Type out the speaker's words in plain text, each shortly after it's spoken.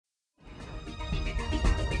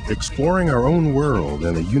Exploring our own world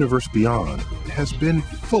and the universe beyond has been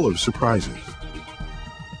full of surprises.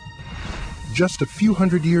 Just a few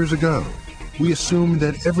hundred years ago, we assumed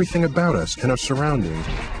that everything about us and our surroundings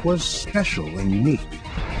was special and unique.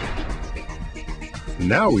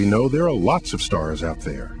 Now we know there are lots of stars out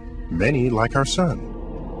there, many like our sun.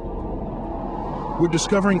 We're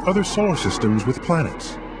discovering other solar systems with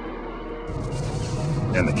planets.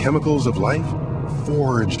 And the chemicals of life,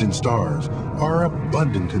 forged in stars, are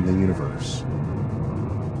abundant in the universe.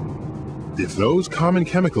 If those common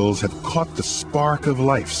chemicals have caught the spark of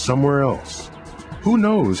life somewhere else, who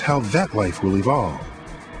knows how that life will evolve,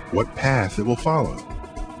 what path it will follow,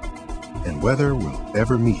 and whether we'll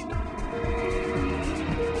ever meet.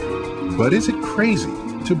 But is it crazy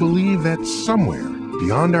to believe that somewhere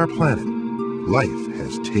beyond our planet, life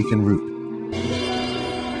has taken root?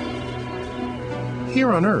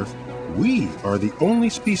 Here on Earth, we are the only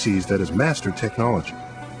species that has mastered technology.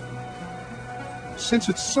 Since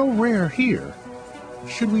it's so rare here,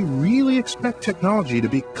 should we really expect technology to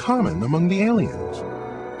be common among the aliens?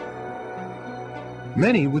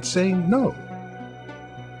 Many would say no.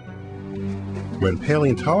 When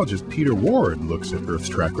paleontologist Peter Ward looks at Earth's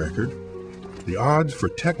track record, the odds for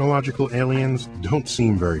technological aliens don't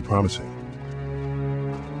seem very promising.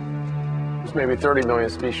 There's maybe 30 million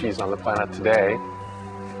species on the planet today.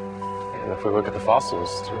 And if we look at the fossils,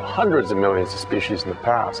 there are hundreds of millions of species in the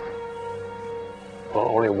past. Well,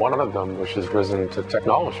 only one of them which has risen to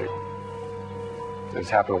technology. It's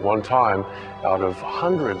happened one time out of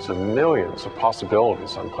hundreds of millions of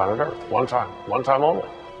possibilities on planet Earth. One time only.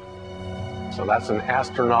 So that's an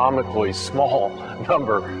astronomically small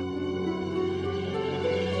number.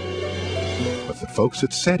 But the folks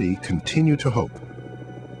at SETI continue to hope.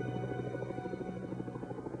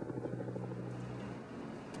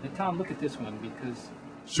 Now, Tom, look at this one, because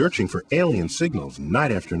searching for alien signals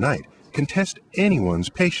night after night can test anyone's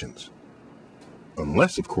patience.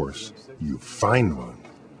 Unless, of course, you find one.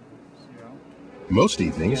 Most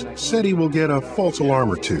evenings, SETI will get a false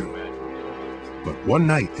alarm or two. But one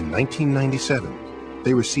night in 1997,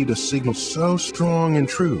 they received a signal so strong and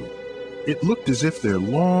true, it looked as if their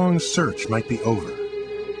long search might be over.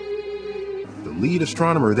 The lead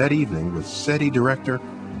astronomer that evening was SETI director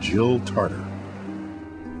Jill Tarter.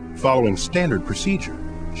 Following standard procedure,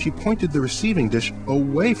 she pointed the receiving dish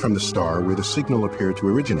away from the star where the signal appeared to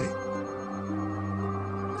originate.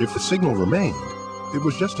 If the signal remained, it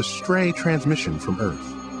was just a stray transmission from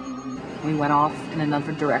Earth. We went off in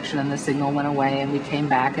another direction and the signal went away, and we came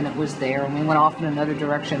back and it was there, and we went off in another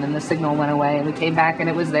direction and the signal went away, and we came back and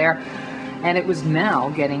it was there, and it was now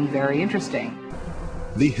getting very interesting.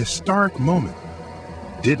 The historic moment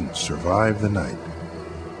didn't survive the night.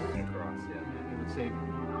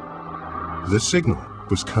 The signal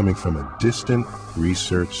was coming from a distant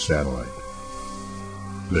research satellite.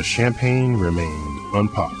 The champagne remained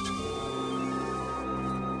unpopped.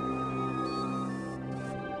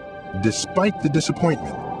 Despite the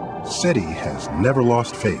disappointment, SETI has never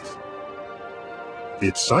lost faith.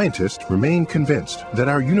 Its scientists remain convinced that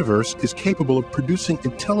our universe is capable of producing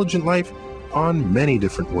intelligent life on many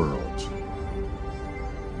different worlds.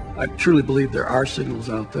 I truly believe there are signals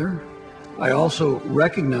out there. I also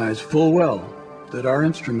recognize full well that our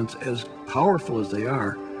instruments, as powerful as they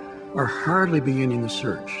are hardly beginning the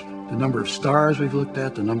search. The number of stars we've looked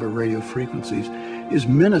at, the number of radio frequencies, is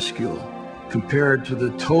minuscule compared to the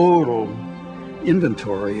total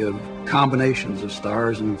inventory of combinations of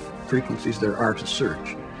stars and frequencies there are to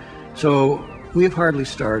search. So we have hardly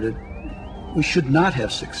started. We should not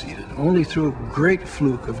have succeeded. Only through a great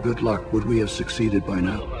fluke of good luck would we have succeeded by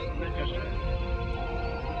now.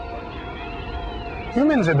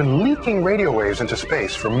 Humans have been leaking radio waves into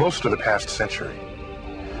space for most of the past century.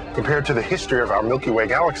 Compared to the history of our Milky Way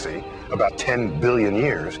galaxy, about 10 billion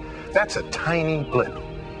years, that's a tiny blip.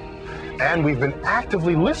 And we've been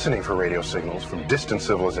actively listening for radio signals from distant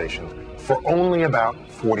civilizations for only about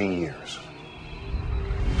 40 years.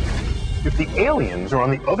 If the aliens are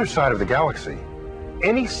on the other side of the galaxy,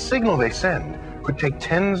 any signal they send could take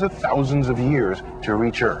tens of thousands of years to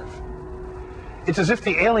reach Earth. It's as if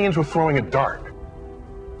the aliens were throwing a dart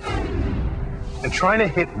and trying to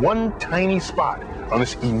hit one tiny spot on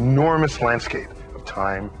this enormous landscape of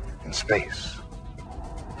time and space.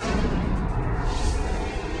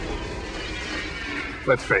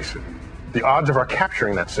 Let's face it, the odds of our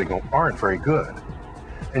capturing that signal aren't very good.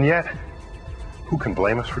 And yet, who can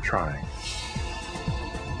blame us for trying?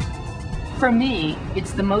 For me,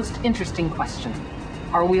 it's the most interesting question.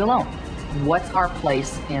 Are we alone? What's our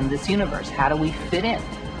place in this universe? How do we fit in?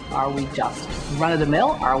 Are we just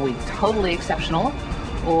run-of-the-mill? Are we totally exceptional?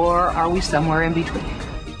 Or are we somewhere in between?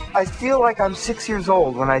 I feel like I'm 6 years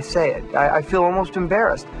old when I say it. I feel almost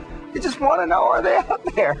embarrassed. I just want to know, are they out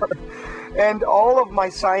there? And all of my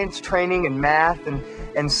science training and math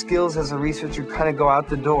and skills as a researcher kind of go out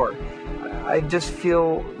the door. I just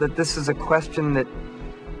feel that this is a question that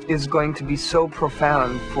is going to be so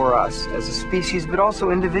profound for us as a species, but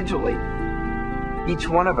also individually. Each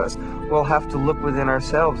one of us will have to look within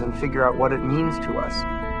ourselves and figure out what it means to us.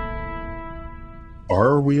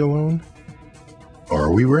 Are we alone?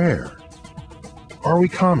 Are we rare? Are we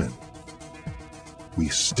common? We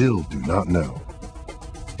still do not know.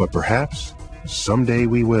 But perhaps someday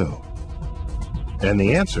we will. And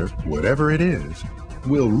the answer, whatever it is,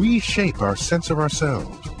 will reshape our sense of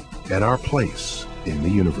ourselves and our place in the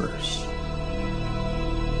universe.